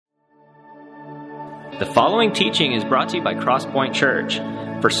The following teaching is brought to you by Crosspoint Church.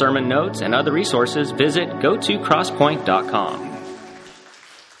 For sermon notes and other resources, visit gotocrosspoint.com.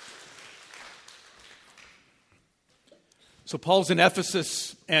 So Paul's in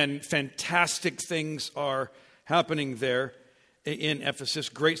Ephesus, and fantastic things are happening there in Ephesus.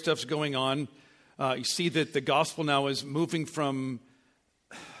 Great stuff's going on. You see that the gospel now is moving from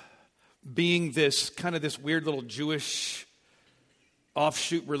being this weird little Jewish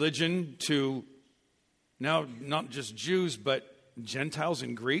offshoot religion to now not just Jews, but Gentiles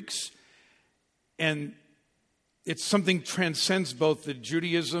and Greeks. And it's something transcends both the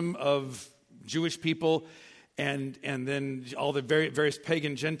Judaism of Jewish people and then all the various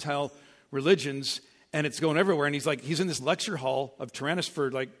pagan Gentile religions, and it's going everywhere. And he's in this lecture hall of Tyrannus for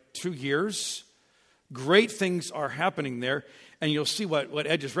 2 years. Great things are happening there. And you'll see what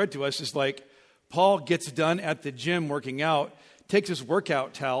Ed just read to us is Paul gets done at the gym working out, takes his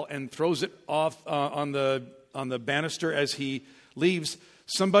workout towel and throws it off on the banister as he leaves.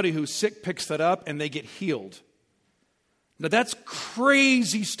 Somebody who's sick picks that up and they get healed. Now that's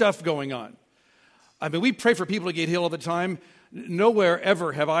crazy stuff going on. I mean, we pray for people to get healed all the time. Nowhere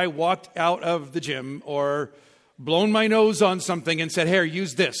ever have I walked out of the gym or blown my nose on something and said, "Here,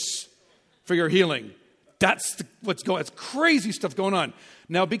 use this for your healing." That's what's going on. It's crazy stuff going on.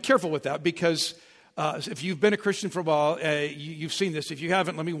 Now, be careful with that because if you've been a Christian for a while, you've seen this. If you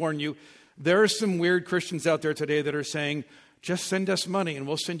haven't, let me warn you. There are some weird Christians out there today that are saying, "Just send us money and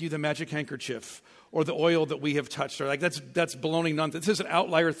we'll send you the magic handkerchief or the oil that we have touched." Or that's baloney nonsense. This is an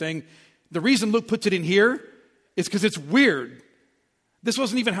outlier thing. The reason Luke puts it in here is because it's weird. This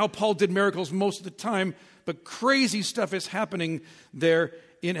wasn't even how Paul did miracles most of the time, but crazy stuff is happening there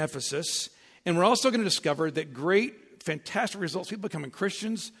in Ephesus. And we're also going to discover that great, fantastic results, people becoming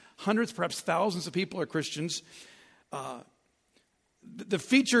Christians, hundreds, perhaps thousands of people are Christians. The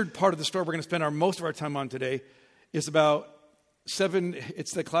featured part of the story we're going to spend most of our time on today is about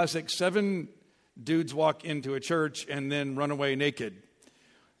it's the classic 7 dudes walk into a church and then run away naked.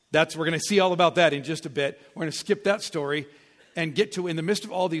 We're going to see all about that in just a bit. We're going to skip that story and get to, in the midst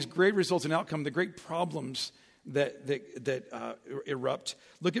of all these great results and outcome, the great problems that erupt.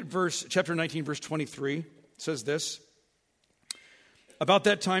 Look at chapter 19, verse 23. It says this. About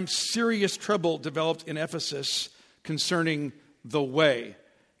that time, serious trouble developed in Ephesus concerning the way.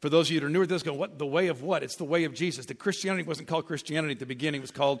 For those of you that are newer to this, go, what? The way of what? It's the way of Jesus. The Christianity wasn't called Christianity at the beginning. It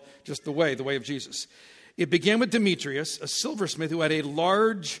was called just the way of Jesus. It began with Demetrius, a silversmith who had a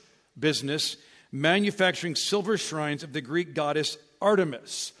large business manufacturing silver shrines of the Greek goddess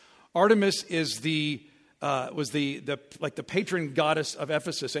Artemis. Artemis was the patron goddess of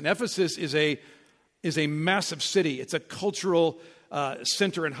Ephesus, and Ephesus is a massive city. It's a cultural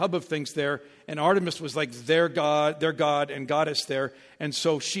center and hub of things there, and Artemis was their god and goddess there, and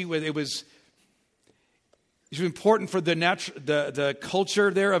so it was important for the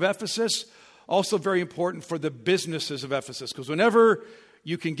culture there of Ephesus. Also very important for the businesses of Ephesus, because whenever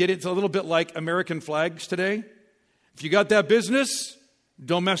you can get it's a little bit like American flags today. If you got that business,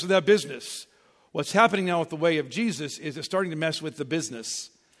 don't mess with that business. What's happening now with the way of Jesus is it's starting to mess with the business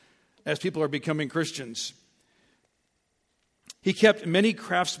as people are becoming Christians. He kept many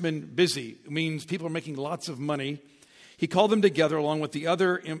craftsmen busy. It means people are making lots of money. He called them together along with the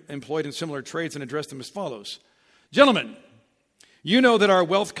other employed in similar trades and addressed them as follows. "Gentlemen, you know that our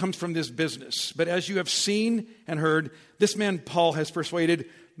wealth comes from this business, but as you have seen and heard, this man Paul has persuaded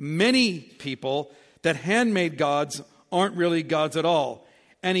many people that handmade gods aren't really gods at all.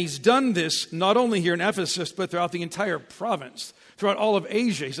 And he's done this not only here in Ephesus, but throughout the entire province, throughout all of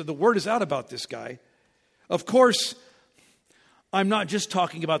Asia." He said, the word is out about this guy. Of course, I'm not just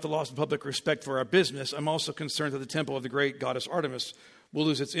talking about the loss of public respect for our business. I'm also concerned that the temple of the great goddess Artemis will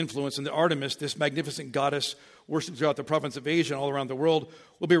lose its influence, and that Artemis, this magnificent goddess worshipped throughout the province of Asia and all around the world,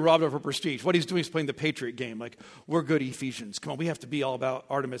 will be robbed of her prestige. What he's doing is playing the patriot game. We're good Ephesians. Come on, we have to be all about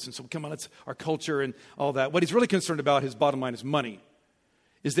Artemis, and so come on, it's our culture and all that. What he's really concerned about, his bottom line, is money.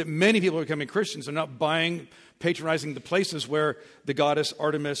 Is that many people are becoming Christians are not patronizing the places where the goddess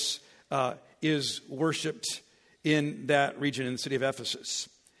Artemis is worshipped in that region in the city of Ephesus.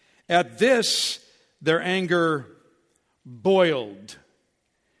 At this, their anger boiled.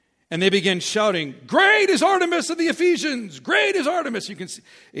 And they began shouting, "Great is Artemis of the Ephesians! Great is Artemis!" You can see,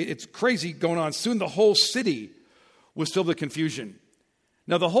 it's crazy going on. Soon the whole city was filled with confusion.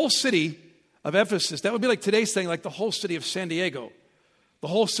 Now the whole city of Ephesus, that would be like today saying the whole city of San Diego, the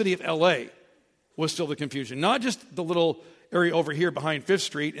whole city of LA was filled with confusion. Not just the little area over here behind 5th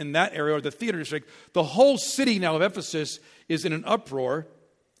Street in that area or the theater district. The whole city now of Ephesus is in an uproar.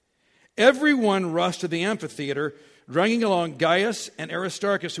 Everyone rushed to the amphitheater, dragging along Gaius and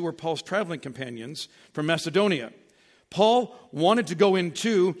Aristarchus, who were Paul's traveling companions from Macedonia. Paul wanted to go in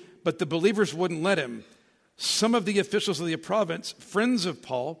too, but the believers wouldn't let him. Some of the officials of the province, friends of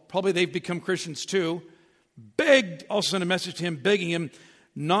Paul, probably they've become Christians too, also sent a message to him, begging him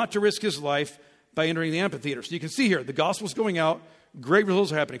not to risk his life by entering the amphitheater. So you can see here, the gospel's going out, great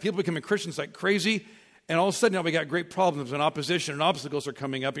results are happening. People becoming Christians like crazy, and all of a sudden now we got great problems and opposition and obstacles are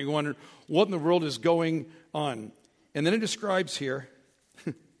coming up, and you wonder what in the world is going on. And then it describes here,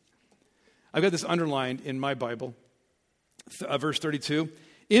 I've got this underlined in my Bible, verse 32.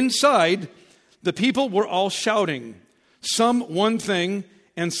 Inside, the people were all shouting, some one thing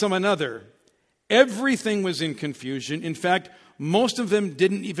and some another. Everything was in confusion. In fact, most of them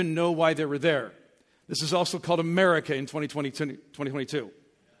didn't even know why they were there. This is also called America in 2022.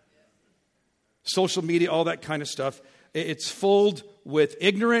 Social media, all that kind of stuff. It's filled with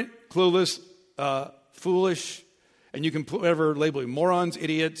ignorant, clueless, foolish, and you can put whatever label, morons,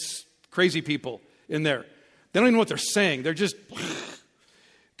 idiots, crazy people in there. They don't even know what they're saying. They're just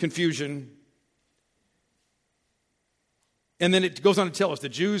confusion. And then it goes on to tell us the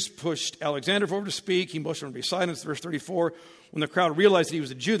Jews pushed Alexander forward to speak. He motioned him to be silenced. Verse 34, when the crowd realized that he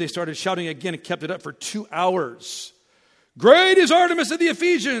was a Jew, they started shouting again and kept it up for 2 hours. Great is Artemis of the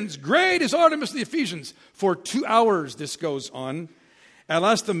Ephesians! Great is Artemis of the Ephesians! For 2 hours this goes on. At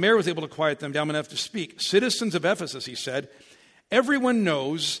last the mayor was able to quiet them down enough to speak. Citizens of Ephesus, he said, everyone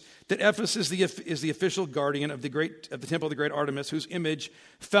knows that Ephesus is the official guardian of the temple of the great Artemis, whose image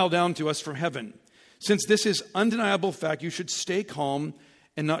fell down to us from heaven. Since this is undeniable fact, you should stay calm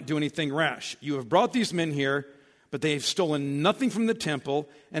and not do anything rash. You have brought these men here, but they have stolen nothing from the temple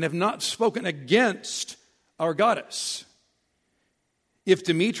and have not spoken against our goddess. If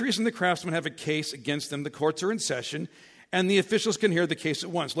Demetrius and the craftsmen have a case against them, the courts are in session, and the officials can hear the case at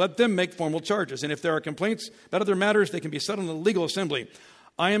once. Let them make formal charges, and if there are complaints about other matters, they can be settled in the legal assembly.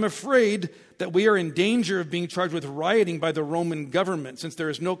 I am afraid that we are in danger of being charged with rioting by the Roman government, since there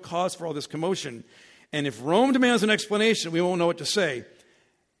is no cause for all this commotion. And if Rome demands an explanation, we won't know what to say.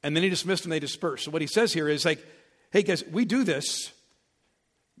 And then he dismissed and they dispersed. So what he says here is like, hey guys, we do this.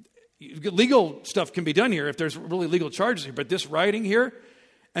 Legal stuff can be done here if there's really legal charges here. But this rioting here,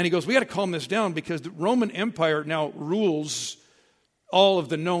 and he goes, we got to calm this down because the Roman Empire now rules all of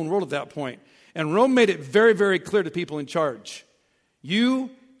the known world at that point. And Rome made it very, very clear to people in charge.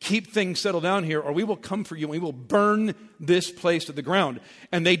 You keep things settled down here or we will come for you and we will burn this place to the ground.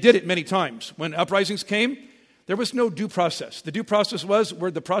 And they did it many times. When uprisings came, there was no due process. The due process was where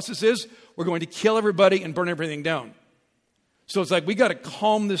the process is, we're going to kill everybody and burn everything down. So it's like we got to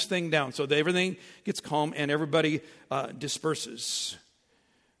calm this thing down so that everything gets calm and everybody disperses.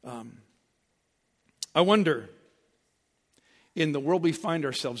 I wonder, in the world we find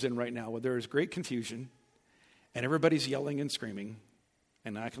ourselves in right now, where there is great confusion and everybody's yelling and screaming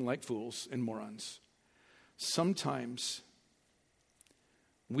and acting like fools and morons, sometimes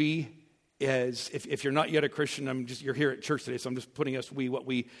we, if you're not yet a Christian, you're here at church today, so I'm just putting us, what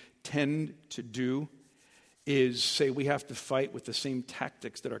we tend to do is say we have to fight with the same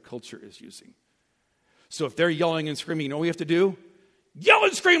tactics that our culture is using. So if they're yelling and screaming, you know what we have to do? Yell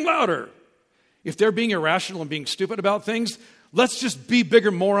and scream louder. If they're being irrational and being stupid about things, let's just be bigger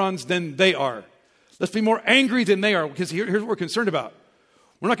morons than they are. Let's be more angry than they are, because here's what we're concerned about.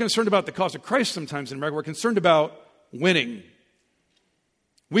 We're not concerned about the cause of Christ sometimes in America. We're concerned about winning.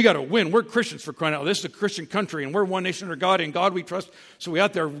 We got to win. We're Christians, for crying out loud. This is a Christian country, and we're one nation under God, and God we trust. So we're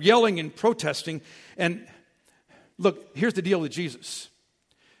out there yelling and protesting. And look, here's the deal with Jesus.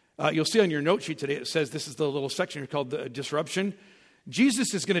 You'll see on your note sheet today, it says this is the little section here called the disruption.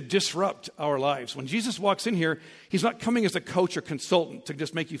 Jesus is going to disrupt our lives. When Jesus walks in here, he's not coming as a coach or consultant to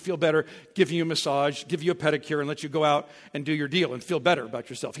just make you feel better, give you a massage, give you a pedicure, and let you go out and do your deal and feel better about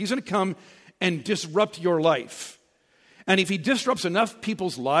yourself. He's going to come and disrupt your life. And if he disrupts enough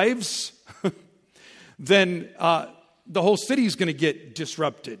people's lives, then the whole city is going to get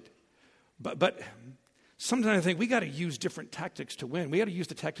disrupted. But sometimes I think we got to use different tactics to win. We got to use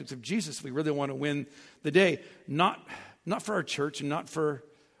the tactics of Jesus if we really want to win the day. Not for our church and not for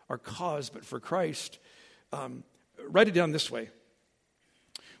our cause, but for Christ. Write it down this way.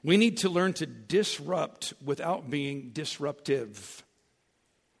 We need to learn to disrupt without being disruptive.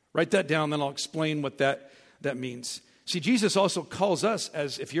 Write that down, then I'll explain what that means. See, Jesus also calls us,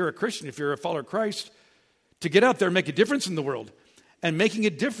 as if you're a Christian, if you're a follower of Christ, to get out there and make a difference in the world. And making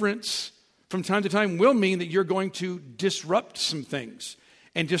a difference from time to time will mean that you're going to disrupt some things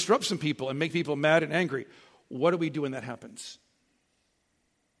and disrupt some people and make people mad and angry. What do we do when that happens?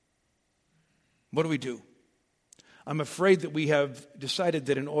 What do we do? I'm afraid that we have decided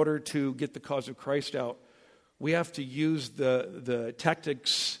that in order to get the cause of Christ out, we have to use the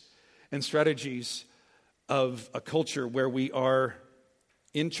tactics and strategies of a culture where we are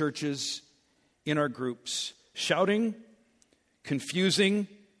in churches, in our groups, shouting, confusing,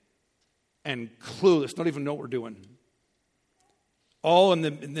 and clueless, don't even know what we're doing. All in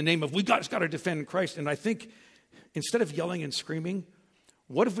the name of, we just got to defend Christ. And I think instead of yelling and screaming,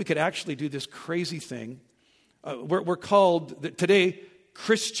 what if we could actually do this crazy thing? We're called today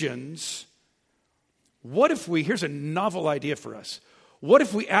Christians. What if here's a novel idea for us. What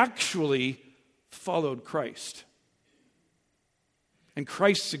if we actually followed Christ? And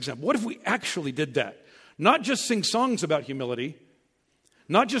Christ's example. What if we actually did that? Not just sing songs about humility,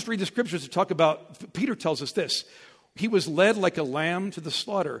 not just read the scriptures to talk about, Peter tells us this, he was led like a lamb to the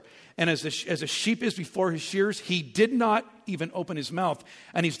slaughter, and as a sheep is before his shears, he did not even open his mouth,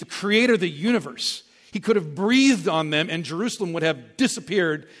 and he's the creator of the universe. He could have breathed on them, and Jerusalem would have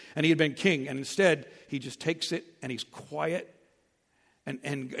disappeared, and he had been king, and instead, he just takes it, and he's quiet,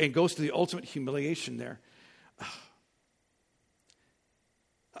 and goes to the ultimate humiliation there.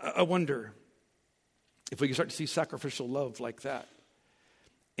 I wonder if we could start to see sacrificial love like that.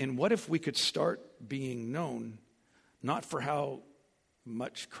 And what if we could start being known, not for how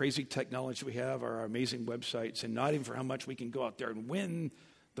much crazy technology we have or our amazing websites, and not even for how much we can go out there and win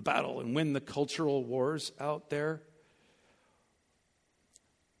the battle and win the cultural wars out there.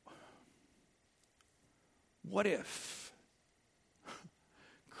 What if,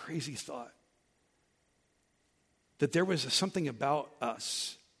 crazy thought, that there was something about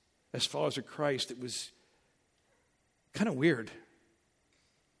us as followers of Christ that was kind of weird,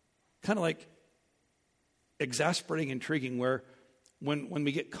 kind of like exasperating, intriguing, where when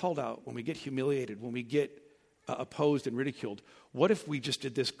we get called out, when we get humiliated, when we get opposed and ridiculed, what if we just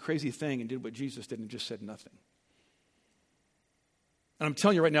did this crazy thing and did what Jesus did and just said nothing? And I'm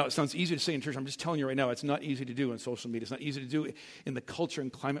telling you right now, it sounds easy to say in church. I'm just telling you right now, it's not easy to do on social media. It's not easy to do in the culture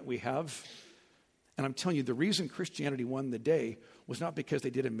and climate we have. And I'm telling you, the reason Christianity won the day was not because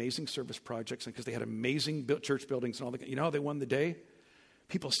they did amazing service projects and because they had amazing church buildings and all that. You know how they won the day?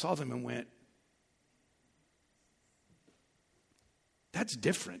 People saw them and went, that's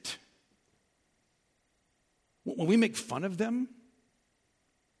different. When we make fun of them,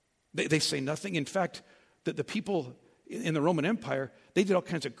 they say nothing. In fact, the people in the Roman Empire, they did all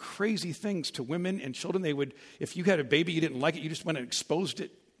kinds of crazy things to women and children. They would, if you had a baby, you didn't like it, you just went and exposed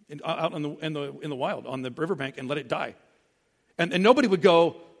it out in the wild, on the riverbank, and let it die. And nobody would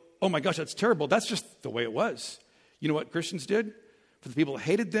go, oh my gosh, that's terrible. That's just the way it was. You know what Christians did? For the people who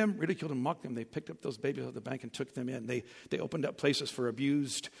hated them, ridiculed and mocked them, they picked up those babies out of the bank and took them in. They opened up places for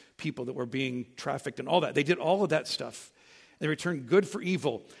abused people that were being trafficked and all that. They did all of that stuff. They returned good for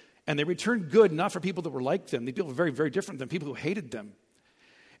evil. And they returned good not for people that were like them. They people very, very different than people who hated them.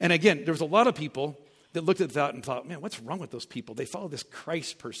 And again, there was a lot of people that looked at that and thought, man, what's wrong with those people? They follow this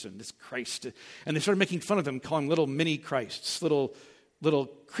Christ person, this Christ. And they started making fun of them, calling them little mini Christs, little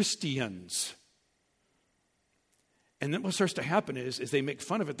Christians. And then what starts to happen is they make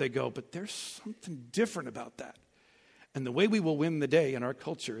fun of it, they go, but there's something different about that. And the way we will win the day in our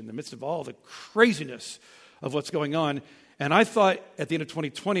culture, in the midst of all the craziness of what's going on, and I thought at the end of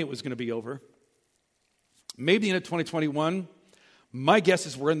 2020 it was going to be over. Maybe the end of 2021, my guess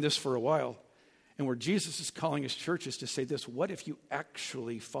is we're in this for a while. And where Jesus is calling his churches to say this, what if you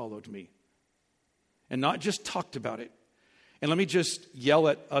actually followed me? And not just talked about it. And let me just yell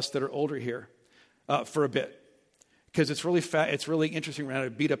at us that are older here for a bit. Because it's really interesting right now to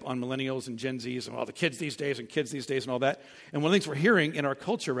beat up on millennials and Gen Zs and all the kids these days and all that. And one of the things we're hearing in our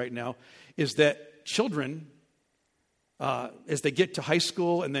culture right now is that children, as they get to high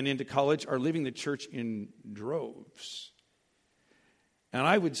school and then into college, are leaving the church in droves. And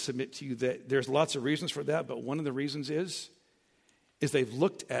I would submit to you that there's lots of reasons for that, but one of the reasons is they've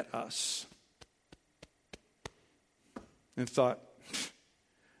looked at us and thought,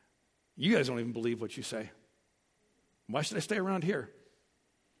 you guys don't even believe what you say. Why should I stay around here?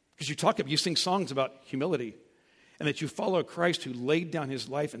 Because you sing songs about humility and that you follow Christ who laid down his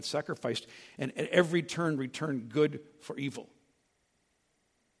life and sacrificed and at every turn returned good for evil.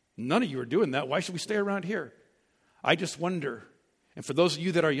 None of you are doing that. Why should we stay around here? I just wonder, and for those of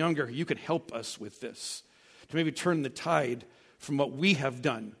you that are younger, you could help us with this, to maybe turn the tide from what we have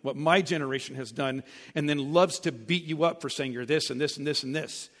done, what my generation has done, and then loves to beat you up for saying you're this and this and this and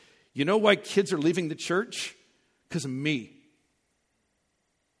this. You know why kids are leaving the church? Because of me.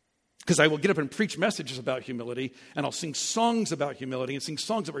 Because I will get up and preach messages about humility, and I'll sing songs about humility and sing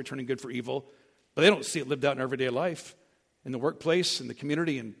songs about returning good for evil, but they don't see it lived out in everyday life, in the workplace, in the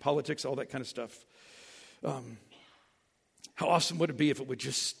community, in politics, all that kind of stuff. How awesome would it be if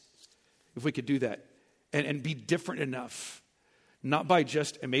we could do that? and be different enough. Not by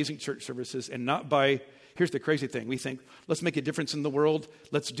just amazing church services and not by, here's the crazy thing. We think, let's make a difference in the world.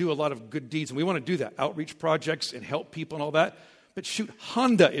 Let's do a lot of good deeds. And we want to do that, outreach projects and help people and all that. But shoot,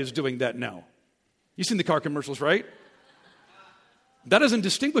 Honda is doing that now. You've seen the car commercials, right? That doesn't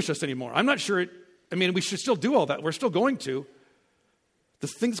distinguish us anymore. I'm not sure we should still do all that. We're still going to. The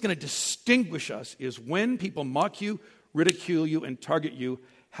thing that's going to distinguish us is when people mock you, ridicule you, and target you,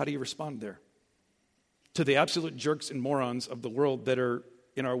 how do you respond there? To the absolute jerks and morons of the world that are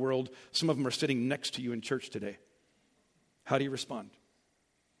in our world, some of them are sitting next to you in church today. How do you respond?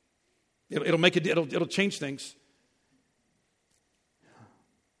 It'll change things.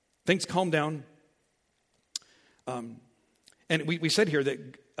 Things calm down. And we said here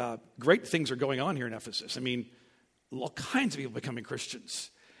that great things are going on here in Ephesus. I mean, all kinds of people becoming Christians.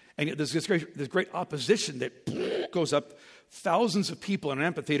 And yet there's this great opposition that goes up. Thousands of people in an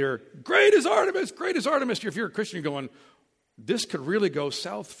amphitheater, great is Artemis, great is Artemis. If you're a Christian, you're going, this could really go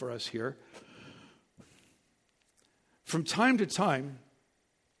south for us here. From time to time,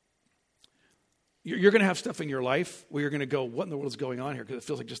 you're going to have stuff in your life where you're going to go, what in the world is going on here? Because it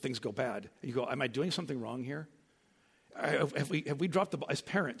feels like just things go bad. And you go, am I doing something wrong here? Have we dropped the ball as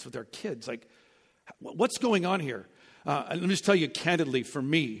parents with our kids? Like, what's going on here? And let me just tell you candidly, for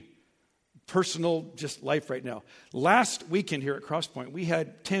me, personal just life right now. Last weekend here at Crosspoint, we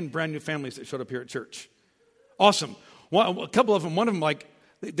had 10 brand new families that showed up here at church. Awesome. A couple of them, one of them, like,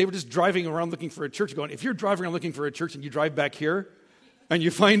 they were just driving around looking for a church going, if you're driving around looking for a church and you drive back here and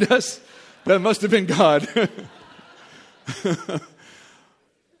you find us, that must have been God.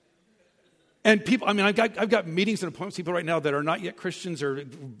 And people, I've got meetings and appointments with people right now that are not yet Christians or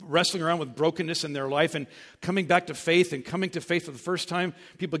wrestling around with brokenness in their life and coming back to faith and coming to faith for the first time.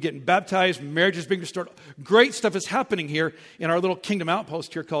 People getting baptized, marriages being restored. Great stuff is happening here in our little kingdom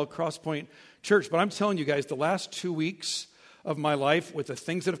outpost here called Crosspoint Church. But I'm telling you guys, the last 2 weeks of my life with the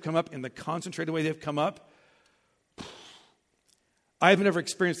things that have come up in the concentrated way they've come up, I've never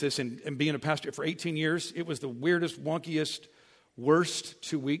experienced this in being a pastor for 18 years. It was the weirdest, wonkiest, worst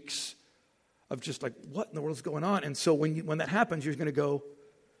 2 weeks of just like, what in the world is going on? And so when that happens, you're going to go,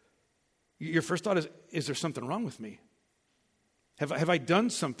 your first thought is there something wrong with me? Have I done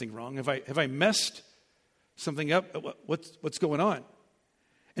something wrong? Have I messed something up? What's going on?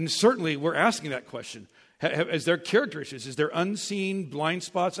 And certainly we're asking that question. Is there character issues? Is there unseen blind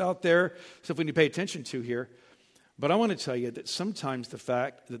spots out there? Stuff we need to pay attention to here. But I want to tell you that sometimes the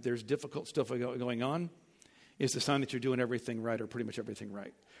fact that there's difficult stuff going on is the sign that you're doing everything right or pretty much everything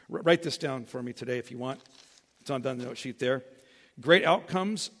right. Write this down for me today if you want. It's on the note sheet there. Great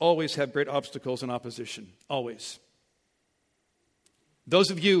outcomes always have great obstacles and opposition. Always.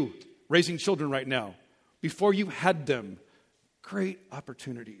 Those of you raising children right now, before you had them, great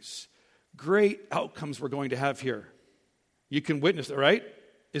opportunities, great outcomes we're going to have here. You can witness that, right?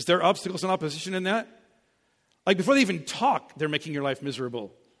 Is there obstacles and opposition in that? Like before they even talk, they're making your life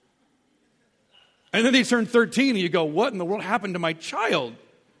miserable. And then they turn 13 and you go, what in the world happened to my child?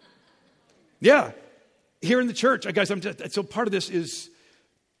 Yeah. Here in the church, guys, so part of this is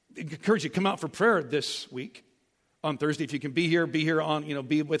encourage you to come out for prayer this week on Thursday. If you can be here on,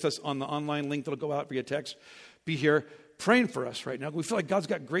 be with us on the online link that'll go out via text. Be here praying for us right now. We feel like God's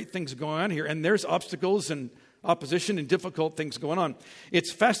got great things going on here, and there's obstacles and opposition and difficult things going on.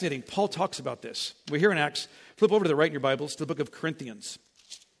 It's fascinating. Paul talks about this. We're here in Acts. Flip over to the right in your Bibles to the book of Corinthians.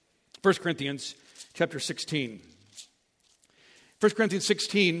 1 Corinthians chapter 16. 1 Corinthians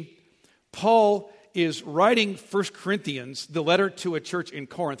 16, Paul is writing 1 Corinthians, the letter to a church in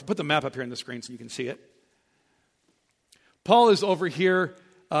Corinth. Put the map up here on the screen so you can see it. Paul is over here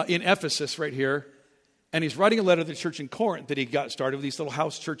in Ephesus right here, and he's writing a letter to the church in Corinth that he got started with these little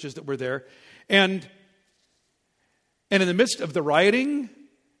house churches that were there. And in the midst of the rioting,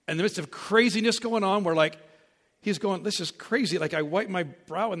 in the midst of craziness going on, where like, he's going, this is crazy. Like I wipe my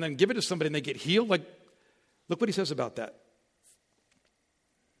brow and then give it to somebody and they get healed. Like, look what he says about that.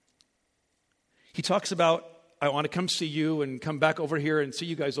 He talks about, I want to come see you and come back over here and see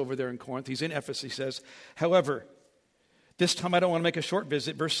you guys over there in Corinth. He's in Ephesus, he says. However, this time I don't want to make a short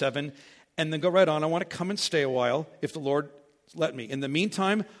visit, verse 7, and then go right on. I want to come and stay a while if the Lord let me. In the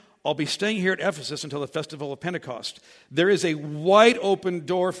meantime, I'll be staying here at Ephesus until the festival of Pentecost. There is a wide open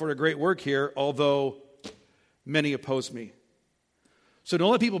door for a great work here, although many oppose me. So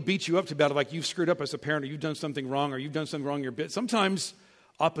don't let people beat you up to battle like you've screwed up as a parent or you've done something wrong or you've done something wrong in your bit. Sometimes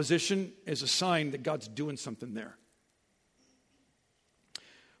opposition is a sign that God's doing something there.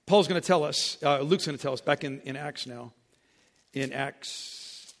 Paul's going to tell us, Luke's going to tell us back in Acts now. In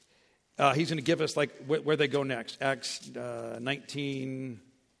Acts, he's going to give us like where they go next. Acts 19.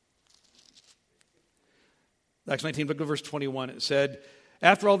 Acts 19, look at verse 21. It said,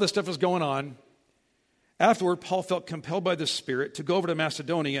 after all this stuff was going on, afterward, Paul felt compelled by the Spirit to go over to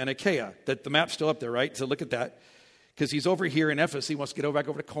Macedonia and Achaia. That the map's still up there, right? So look at that. Because he's over here in Ephesus. He wants to get back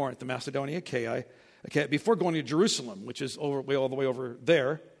over to Corinth, to Macedonia, Achaia, before going to Jerusalem, which is all the way over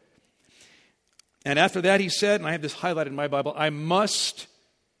there. And after that, he said, and I have this highlighted in my Bible, I must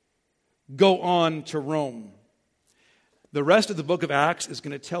go on to Rome. The rest of the book of Acts is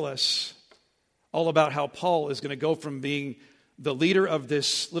going to tell us all about how Paul is going to go from being the leader of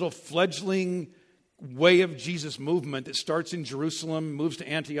this little fledgling way of Jesus movement that starts in Jerusalem, moves to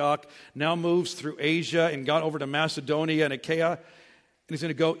Antioch, now moves through Asia and got over to Macedonia and Achaia. And he's going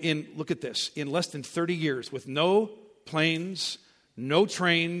to go in, look at this, in less than 30 years with no planes, no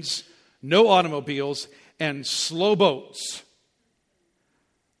trains, no automobiles, and slow boats.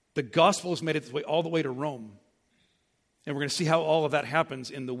 The gospel has made its way all the way to Rome. And we're going to see how all of that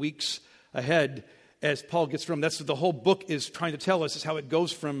happens in the weeks ahead as Paul gets from. That's what the whole book is trying to tell us, is how it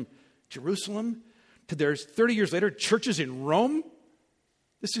goes from Jerusalem to there's 30 years later, churches in Rome.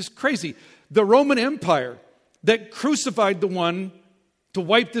 This is crazy. The Roman Empire that crucified the one to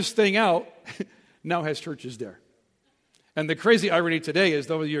wipe this thing out now has churches there. And the crazy irony today is,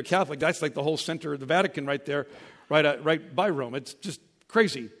 though you're a Catholic, that's like the whole center of the Vatican right there, right by Rome. It's just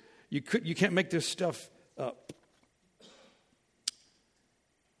crazy. You can't make this stuff up.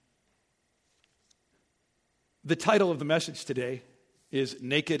 The title of the message today is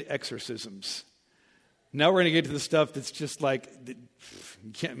Naked Exorcisms. Now we're going to get to the stuff that's just like,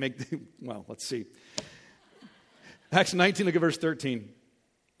 you can't make, well, let's see. Acts 19, look at verse 13.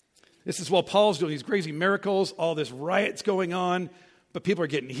 This is while Paul's doing these crazy miracles, all this riots going on, but people are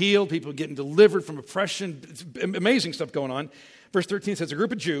getting healed, people are getting delivered from oppression. It's amazing stuff going on. Verse 13 says, a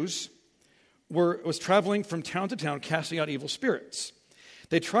group of Jews was traveling from town to town, casting out evil spirits.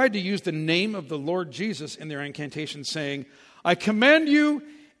 They tried to use the name of the Lord Jesus in their incantation, saying, I command you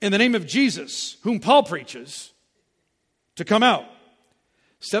in the name of Jesus, whom Paul preaches, to come out.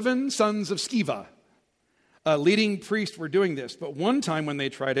 7 sons of Sceva, a leading priest, were doing this. But one time when they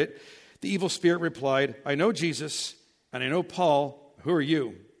tried it, the evil spirit replied, I know Jesus, and I know Paul. Who are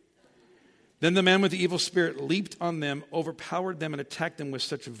you? Then the man with the evil spirit leaped on them, overpowered them, and attacked them with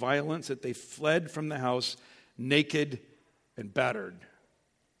such violence that they fled from the house naked and battered.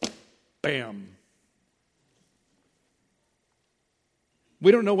 Bam.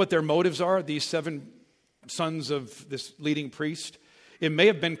 We don't know what their motives are, these 7 sons of this leading priest. It may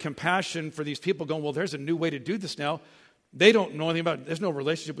have been compassion for these people going, well, there's a new way to do this now. They don't know anything about it. There's no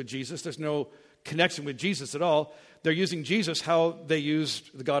relationship with Jesus. There's no connection with Jesus at all. They're using Jesus how they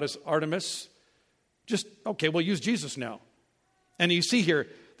used the goddess Artemis. Just, okay, we'll use Jesus now. And you see here,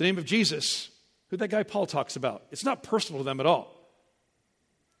 the name of Jesus, who that guy Paul talks about. It's not personal to them at all.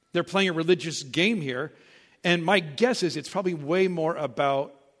 They're playing a religious game here. And my guess is it's probably way more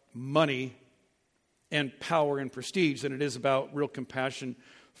about money and power and prestige than it is about real compassion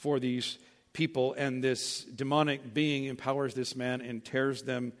for these people. And this demonic being empowers this man and tears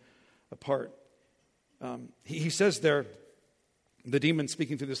them apart. He says there, the demon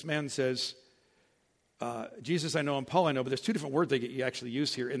speaking through this man says, Jesus I know and Paul I know, but there's 2 different words that you actually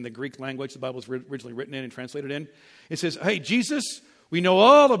use here in the Greek language the Bible was originally written in and translated in. It says, hey, Jesus, we know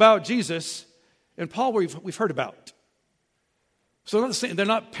all about Jesus, and Paul we've heard about. So they're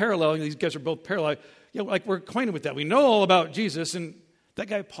not paralleling. These guys are both parallel. Yeah, like we're acquainted with that. We know all about Jesus, and that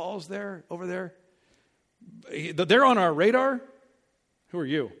guy Paul's there, over there. They're on our radar. Who are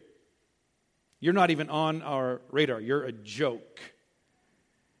you? You're not even on our radar. You're a joke.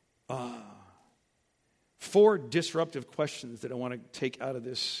 4 disruptive questions that I want to take out of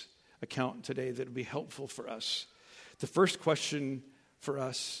this account today that would be helpful for us. The first question for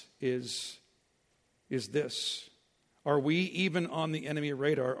us is this. Are we even on the enemy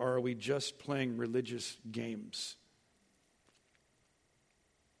radar, or are we just playing religious games?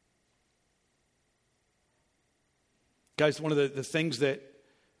 Guys, one of the things that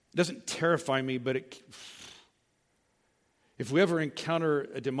doesn't terrify me, but if we ever encounter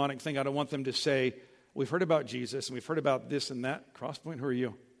a demonic thing, I don't want them to say, we've heard about Jesus and we've heard about this and that. Crosspoint, who are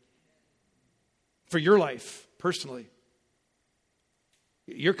you? For your life, personally.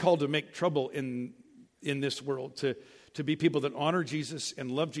 You're called to make trouble in this world, to be people that honor Jesus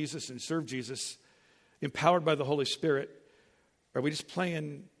and love Jesus and serve Jesus, empowered by the Holy Spirit. Are we just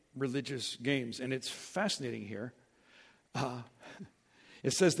playing religious games? And it's fascinating here.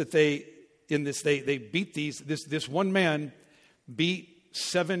 It says that they beat this one man beat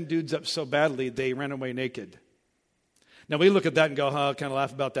 7 dudes up so badly they ran away naked. Now we look at that and go, kind of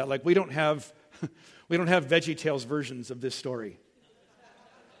laugh about that. Like we don't have VeggieTales versions of this story.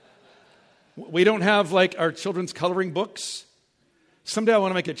 We don't have like our children's coloring books. Someday I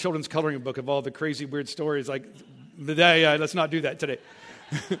want to make a children's coloring book of all the crazy, weird stories. Like, yeah, let's not do that today.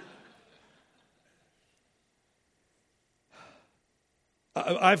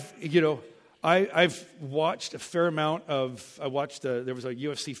 I've watched a fair amount of. There was a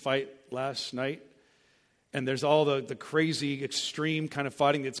UFC fight last night, and there's all the crazy, extreme kind of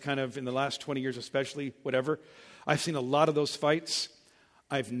fighting that's kind of in the last 20 years, especially whatever. I've seen a lot of those fights.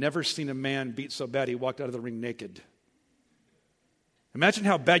 I've never seen a man beat so bad he walked out of the ring naked. Imagine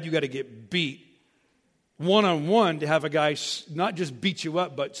how bad you got to get beat one-on-one to have a guy not just beat you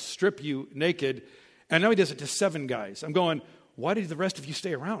up, but strip you naked. And now he does it to 7 guys. I'm going, why did the rest of you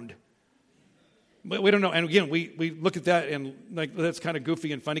stay around? But we don't know. And again, we look at that and like that's kind of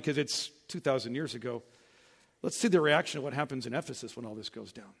goofy and funny because it's 2,000 years ago. Let's see the reaction of what happens in Ephesus when all this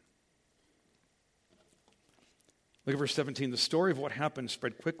goes down. Look at verse 17. The story of what happened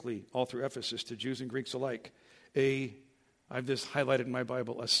spread quickly all through Ephesus to Jews and Greeks alike. I've just highlighted in my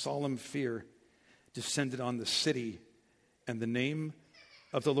Bible, a solemn fear descended on the city, and the name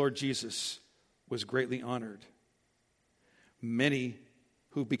of the Lord Jesus was greatly honored. Many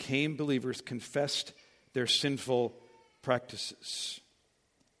who became believers confessed their sinful practices.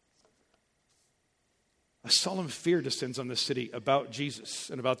 A solemn fear descends on the city about Jesus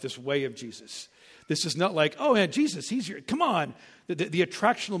and about this way of Jesus. This is not like, oh, man, Jesus, he's your, come on. The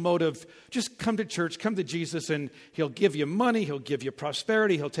attractional mode of just come to church, come to Jesus, and he'll give you money, he'll give you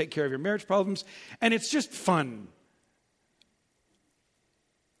prosperity, he'll take care of your marriage problems, and it's just fun.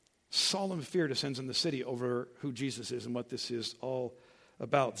 Solemn fear descends on the city over who Jesus is and what this is all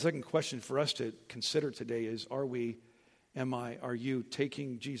about. The second question for us to consider today is, are you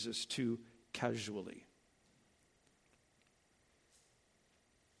taking Jesus too casually?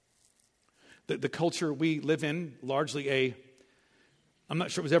 The culture we live in, largely I'm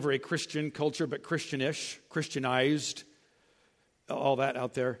not sure it was ever a Christian culture, but Christianish, Christianized, all that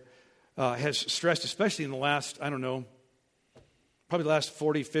out there, has stressed, especially in the last, probably the last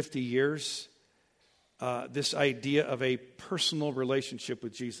 40, 50 years, this idea of a personal relationship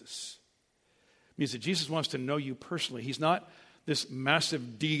with Jesus. It means that Jesus wants to know you personally. He's not this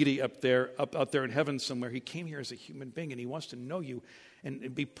massive deity up there in heaven somewhere. He came here as a human being, and he wants to know you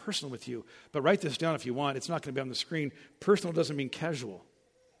and be personal with you. But write this down if you want. It's not going to be on the screen. Personal doesn't mean casual.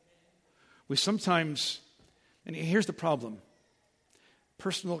 We sometimes, and here's the problem.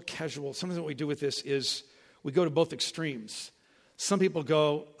 Personal, casual, sometimes what we do with this is we go to both extremes. Some people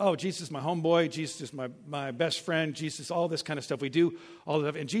go, oh, Jesus is my homeboy, Jesus is my best friend, Jesus, all this kind of stuff. We do all of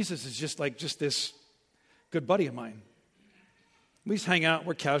that, and Jesus is just this good buddy of mine. We just hang out,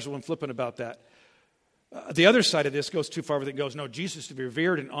 we're casual and flippant about that. The other side of this goes too far, that goes, no, Jesus is to be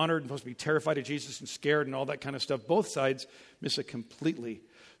revered and honored, and supposed to be terrified of Jesus and scared and all that kind of stuff. Both sides miss it completely.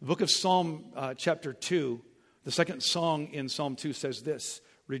 The book of Psalm chapter 2, the second song in Psalm 2 says this: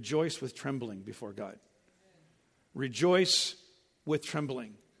 rejoice with trembling before God. Rejoice with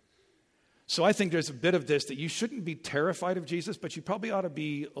trembling. So I think there's a bit of this that you shouldn't be terrified of Jesus, but you probably ought to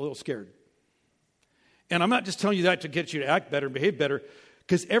be a little scared. And I'm not just telling you that to get you to act better and behave better,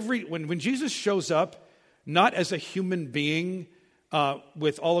 because when Jesus shows up, not as a human being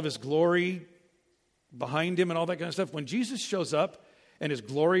with all of his glory behind him and all that kind of stuff, when Jesus shows up and his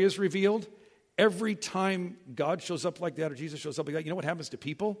glory is revealed, every time God shows up like that or Jesus shows up like that, you know what happens to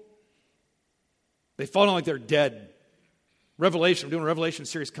people? They fall down like they're dead. Revelation, we're doing a Revelation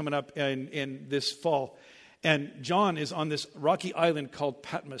series coming up in this fall. And John is on this rocky island called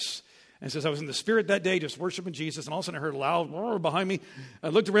Patmos. And says, I was in the Spirit that day just worshiping Jesus, and all of a sudden I heard a loud roar behind me. I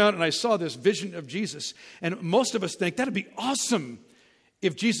looked around and I saw this vision of Jesus. And most of us think, that'd be awesome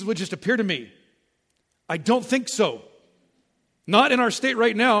if Jesus would just appear to me. I don't think so. Not in our state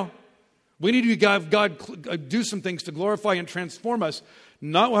right now. We need to have God do some things to glorify and transform us.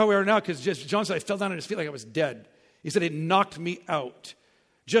 Not how we are now, because John said, I fell down at his feet like I was dead. He said, it knocked me out.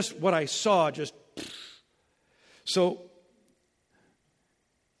 Just what I saw, So,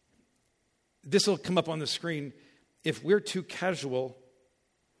 this will come up on the screen. If we're too casual,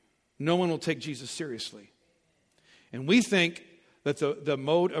 no one will take Jesus seriously. And we think that the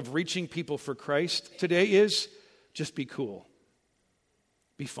mode of reaching people for Christ today is just be cool.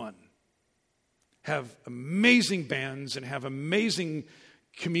 Be fun. Have amazing bands and have amazing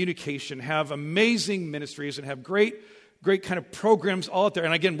communication, have amazing ministries and have great kind of programs all out there.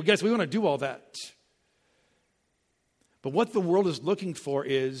 And again, guys, we want to do all that. But what the world is looking for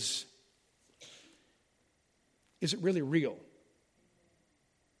is it really real?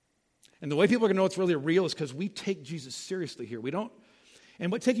 And the way people are going to know it's really real is because we take Jesus seriously here. We don't.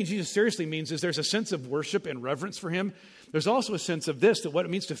 And what taking Jesus seriously means is there's a sense of worship and reverence for him. There's also a sense of this, that what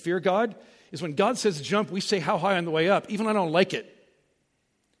it means to fear God is when God says jump, we say how high on the way up, even when I don't like it.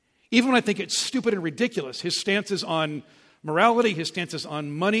 Even when I think it's stupid and ridiculous. His stance is on morality, his stance is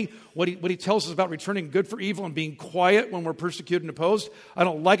on money, what he tells us about returning good for evil and being quiet when we're persecuted and opposed. I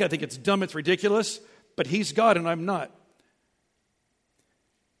don't like it, I think it's dumb, it's ridiculous, but he's God and I'm not.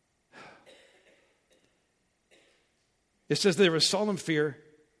 It says there was solemn fear.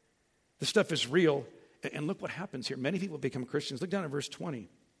 The stuff is real. And look what happens here. Many people become Christians. Look down at verse 20.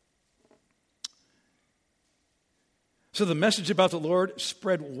 So the message about the Lord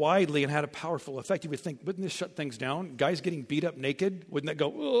spread widely and had a powerful effect. You would think, wouldn't this shut things down? Guys getting beat up naked? Wouldn't that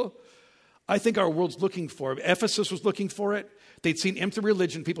go, oh? I think our world's looking for it. Ephesus was looking for it. They'd seen empty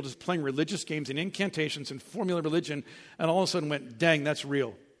religion, people just playing religious games and incantations and formula religion, and all of a sudden went, dang, that's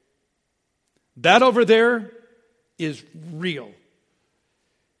real. That over there is real.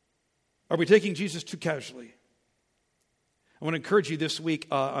 Are we taking Jesus too casually? I want to encourage you this week,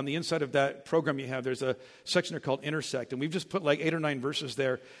 on the inside of that program you have, there's a section there called Intersect, and we've just put like 8 or 9 verses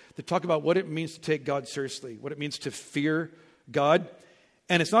there that talk about what it means to take God seriously, what it means to fear God.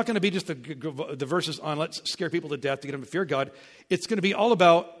 And it's not going to be just the verses on let's scare people to death to get them to fear God. It's going to be all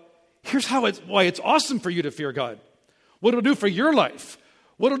about, here's why it's awesome for you to fear God. What it'll do for your life.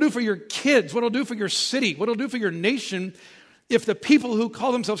 What it'll do for your kids. What it'll do for your city. What it'll do for your nation if the people who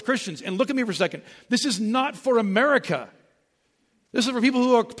call themselves Christians, and look at me for a second, this is not for America. This is for people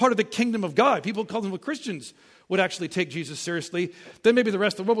who are part of the kingdom of God. People who call themselves Christians would actually take Jesus seriously. Then maybe the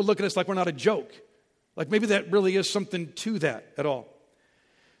rest of the world would look at us like we're not a joke. Like maybe that really is something to that at all.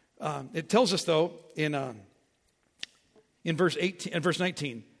 It tells us, though, in verse 18 and verse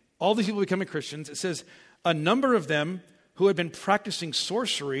 19, all these people becoming Christians, it says, a number of them who had been practicing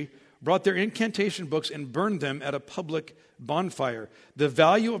sorcery brought their incantation books and burned them at a public bonfire. The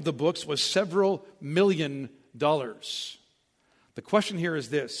value of the books was several $million. The question here is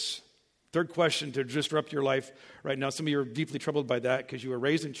this. Third question to disrupt your life right now. Some of you are deeply troubled by that because you were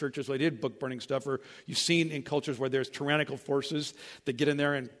raised in churches where they did book burning stuff, or you've seen in cultures where there's tyrannical forces that get in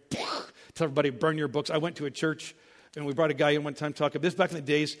there and tell everybody, burn your books. I went to a church and we brought a guy in one time talking. This back in the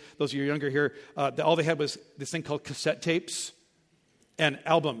days, those of you younger here, all they had was this thing called cassette tapes and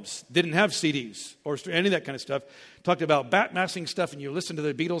albums. Didn't have CDs or any of that kind of stuff. Talked about bat-massing stuff, and you listen to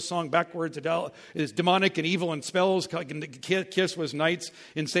the Beatles song backwards. It's demonic and evil and spells. Kiss was knights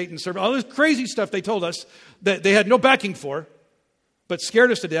in Satan's service. All this crazy stuff they told us that they had no backing for, but scared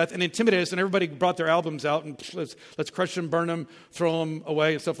us to death and intimidated us, and everybody brought their albums out and let's crush them, burn them, throw them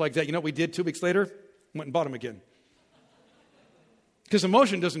away and stuff like that. You know what we did 2 weeks later? Went and bought them again. Because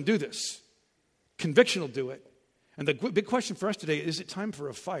emotion doesn't do this. Conviction will do it. And the big question for us today, is it time for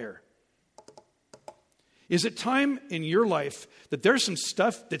a fire? Is it time in your life that there's some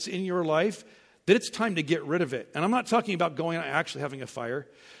stuff that's in your life that it's time to get rid of it? And I'm not talking about going out and actually having a fire.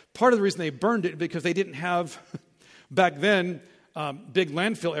 Part of the reason they burned it because they didn't have, back then, big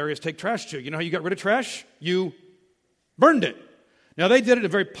landfill areas take trash to. You know how you got rid of trash? You burned it. Now, they did it in a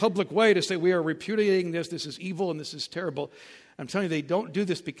very public way to say, we are repudiating this is evil, and this is terrible. I'm telling you, they don't do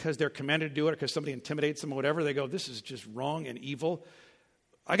this because they're commanded to do it or because somebody intimidates them or whatever. They go, this is just wrong and evil.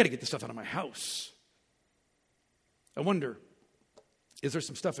 I got to get this stuff out of my house. I wonder, is there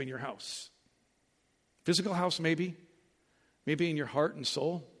some stuff in your house? Physical house, maybe? Maybe in your heart and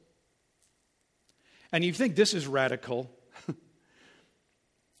soul? And you think this is radical.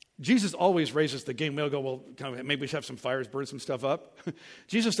 Jesus always raises the game. We'll go, well, maybe we should have some fires, burn some stuff up.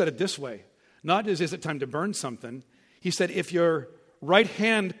 Jesus said it this way. Not is it time to burn something. He said, if your right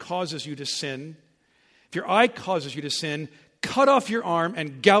hand causes you to sin, if your eye causes you to sin, cut off your arm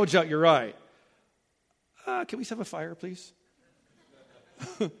and gouge out your eye. Can we have a fire, please?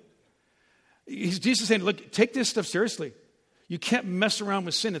 Jesus is saying, look, take this stuff seriously. You can't mess around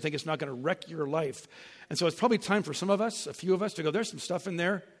with sin and think it's not going to wreck your life. And so it's probably time for some of us, a few of us, to go, there's some stuff in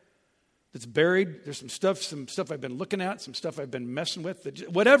there that's buried. There's some stuff I've been looking at, some stuff I've been messing with.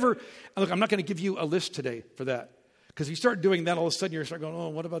 Whatever. Look, I'm not going to give you a list today for that. Because if you start doing that, all of a sudden you start going, oh,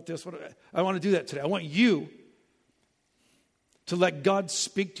 what about this? I want to do that today. I want you to let God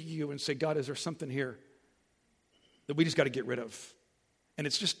speak to you and say, God, is there something here that we just got to get rid of? And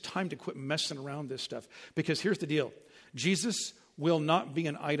it's just time to quit messing around this stuff. Because here's the deal. Jesus will not be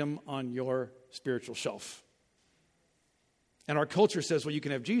an item on your spiritual shelf. And our culture says, well, you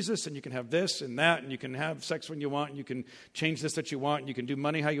can have Jesus and you can have this and that and you can have sex when you want and you can change this that you want and you can do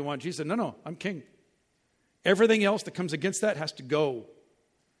money how you want. Jesus said, no, I'm king. Everything else that comes against that has to go.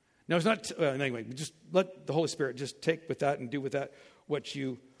 Now, it's not, anyway, just let the Holy Spirit just take with that and do with that what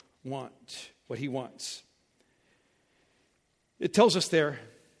you want, what he wants. It tells us there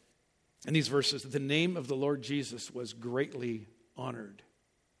in these verses that the name of the Lord Jesus was greatly honored.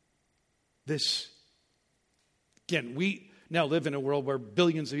 This, again, we now live in a world where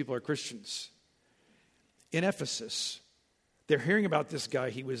billions of people are Christians. In Ephesus, they're hearing about this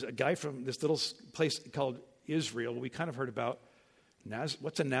guy. He was a guy from this little place called Israel. We kind of heard about.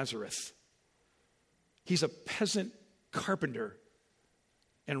 What's a Nazareth? He's a peasant carpenter.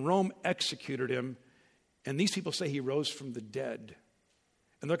 And Rome executed him. And these people say he rose from the dead.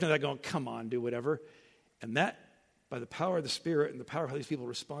 And they're looking at that going, come on, do whatever. And that, by the power of the Spirit and the power of how these people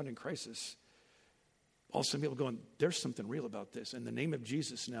respond in crisis, all of a sudden people going, there's something real about this. And the name of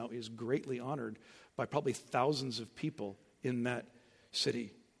Jesus now is greatly honored by probably thousands of people in that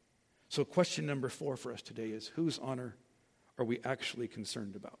city. So question number 4 for us today is, whose honor are we actually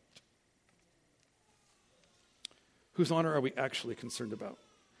concerned about? Whose honor are we actually concerned about?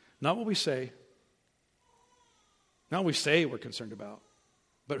 Not what we say. Not what we say we're concerned about.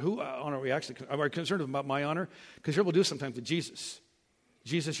 But who honor are we actually concerned about? Are we concerned about my honor? Because here we'll do sometimes with Jesus.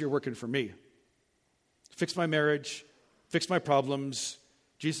 Jesus, you're working for me. Fix my marriage. Fix my problems.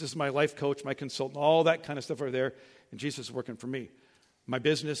 Jesus is my life coach, my consultant, all that kind of stuff over there. And Jesus is working for me. My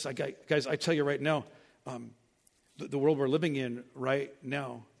business, guys, I tell you right now, the world we're living in right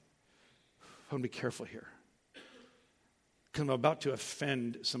now, I want to be careful here. Because I'm about to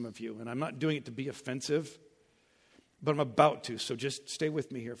offend some of you. And I'm not doing it to be offensive, but I'm about to. So just stay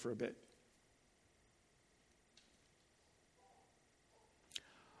with me here for a bit.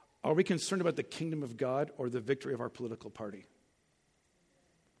 Are we concerned about the kingdom of God or the victory of our political party?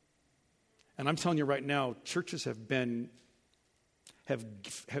 And I'm telling you right now, churches have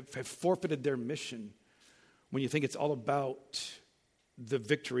forfeited their mission when you think it's all about the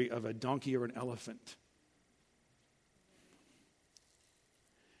victory of a donkey or an elephant.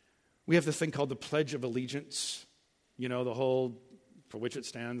 We have this thing called the Pledge of Allegiance. You know, the whole for which it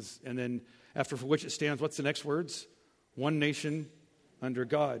stands. And then after for which it stands, what's the next words? One nation under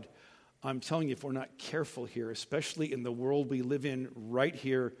God. I'm telling you, if we're not careful here, especially in the world we live in right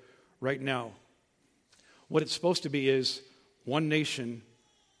here, right now, what it's supposed to be is one nation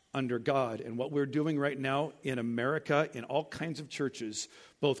under God. And what we're doing right now in America, in all kinds of churches,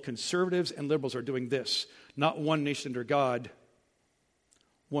 both conservatives and liberals are doing this. Not one nation under God,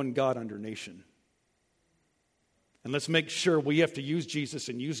 one God under nation. And let's make sure we have to use Jesus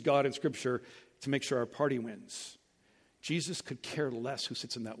and use God in Scripture to make sure our party wins. Jesus could care less who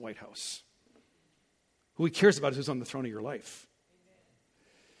sits in that White House. Who he cares about is who's on the throne of your life.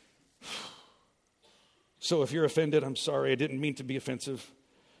 So if you're offended, I'm sorry. I didn't mean to be offensive.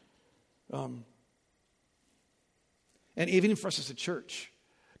 And even for us as a church,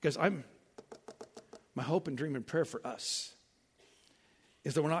 because my hope and dream and prayer for us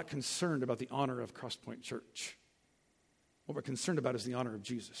is that we're not concerned about the honor of Crosspoint Church. What we're concerned about is the honor of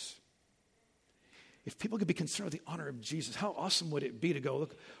Jesus. If people could be concerned with the honor of Jesus, how awesome would it be to go,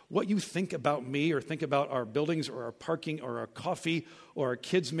 look, what you think about me or think about our buildings or our parking or our coffee or our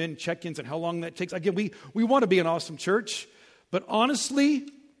kids' men check-ins and how long that takes. Again, we want to be an awesome church, but honestly,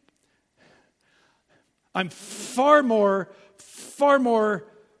 I'm far more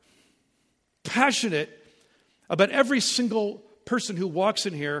passionate about every single person who walks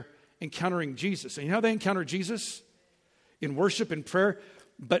in here encountering Jesus. And you know how they encounter Jesus? In worship and prayer.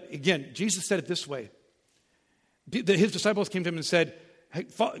 But again, Jesus said it this way. His disciples came to him and said, hey,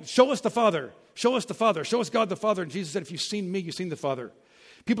 show us the Father. Show us the Father. Show us God the Father. And Jesus said, if you've seen me, you've seen the Father.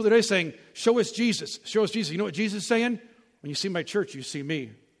 People today saying, show us Jesus. Show us Jesus. You know what Jesus is saying? When you see my church, you see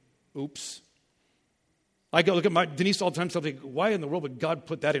me. Oops. I go look at Denise all the time and think, why in the world would God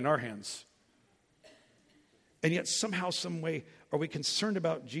put that in our hands? And yet somehow, some way, are we concerned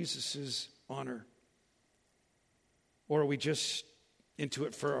about Jesus' honor? Or are we just into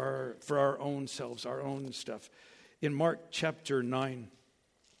it for our own selves, our own stuff? In Mark chapter 9,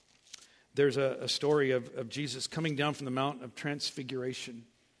 there's a story of Jesus coming down from the Mount of Transfiguration.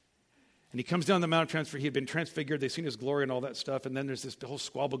 And he comes down the Mount of Transfiguration. He had been transfigured. They've seen his glory and all that stuff. And then there's this whole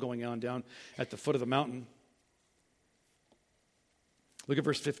squabble going on down at the foot of the mountain. Look at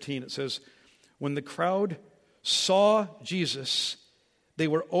verse 15. It says, when the crowd saw Jesus, they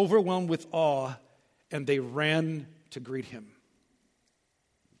were overwhelmed with awe, and they ran to greet him.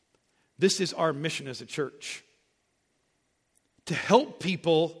 This is our mission as a church. To help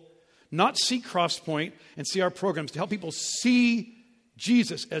people not see Crosspoint and see our programs, to help people see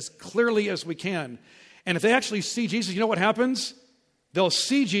Jesus as clearly as we can. And if they actually see Jesus, you know what happens? They'll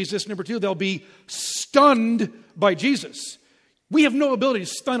see Jesus. Number 2, they'll be stunned by Jesus. We have no ability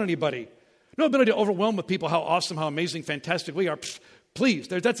to stun anybody. No ability to overwhelm with people how awesome, how amazing, fantastic we are. Please,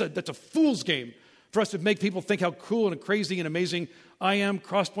 that's a fool's game. for us to make people think how cool and crazy and amazing I am,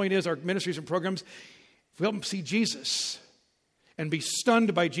 Crosspoint is, our ministries and programs. If we help them see Jesus and be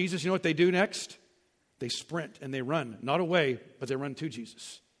stunned by Jesus, you know what they do next? They sprint and they run, not away, but they run to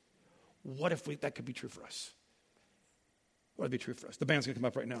Jesus. What if that could be true for us? What would be true for us? The band's going to come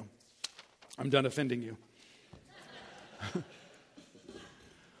up right now. I'm done offending you.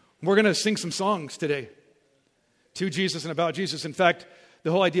 We're going to sing some songs today to Jesus and about Jesus. In fact,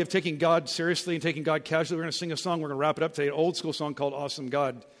 the whole idea of taking God seriously and taking God casually, we're going to sing a song. We're going to wrap it up today, an old school song called Awesome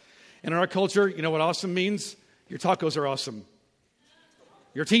God. And in our culture, you know what awesome means? Your tacos are awesome.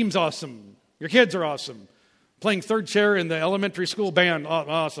 Your team's awesome. Your kids are awesome. Playing third chair in the elementary school band,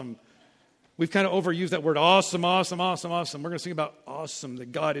 awesome. We've kind of overused that word, awesome, awesome, awesome, awesome. We're going to sing about awesome,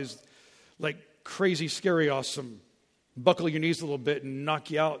 that God is like crazy, scary awesome. Buckle your knees a little bit and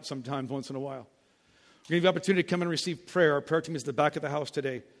knock you out sometimes once in a while. We're going to give you the opportunity to come and receive prayer. Our prayer team is at the back of the house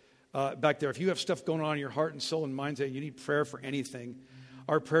today, back there. If you have stuff going on in your heart and soul and mind today, you need prayer for anything,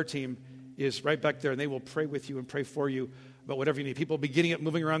 our prayer team is right back there, and they will pray with you and pray for you about whatever you need. People will be getting up,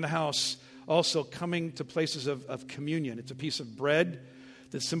 moving around the house, also coming to places of communion. It's a piece of bread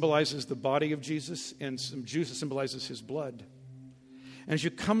that symbolizes the body of Jesus and some juice that symbolizes his blood. And as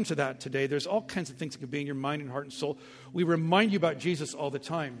you come to that today, there's all kinds of things that can be in your mind and heart and soul. We remind you about Jesus all the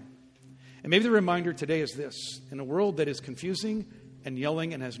time. And maybe the reminder today is this: in a world that is confusing and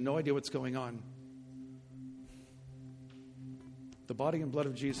yelling and has no idea what's going on, the body and blood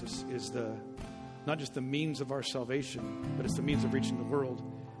of Jesus is not just the means of our salvation, but it's the means of reaching the world,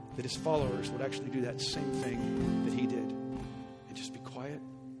 that his followers would actually do that same thing that he did. And just be quiet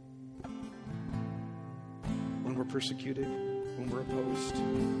when we're persecuted, when we're opposed,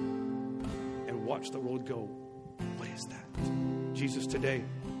 and watch the world go, what is that? Jesus, today,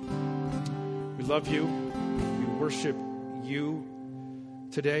 we love you. We worship you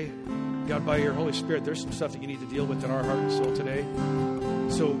today. God, by your Holy Spirit, there's some stuff that you need to deal with in our heart and soul today.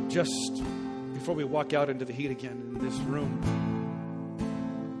 So just before we walk out into the heat again in this room,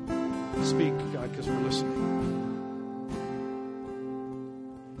 speak, God, because we're listening.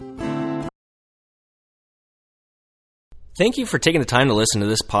 Thank you for taking the time to listen to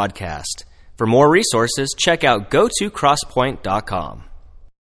this podcast. For more resources, check out gotocrosspoint.com.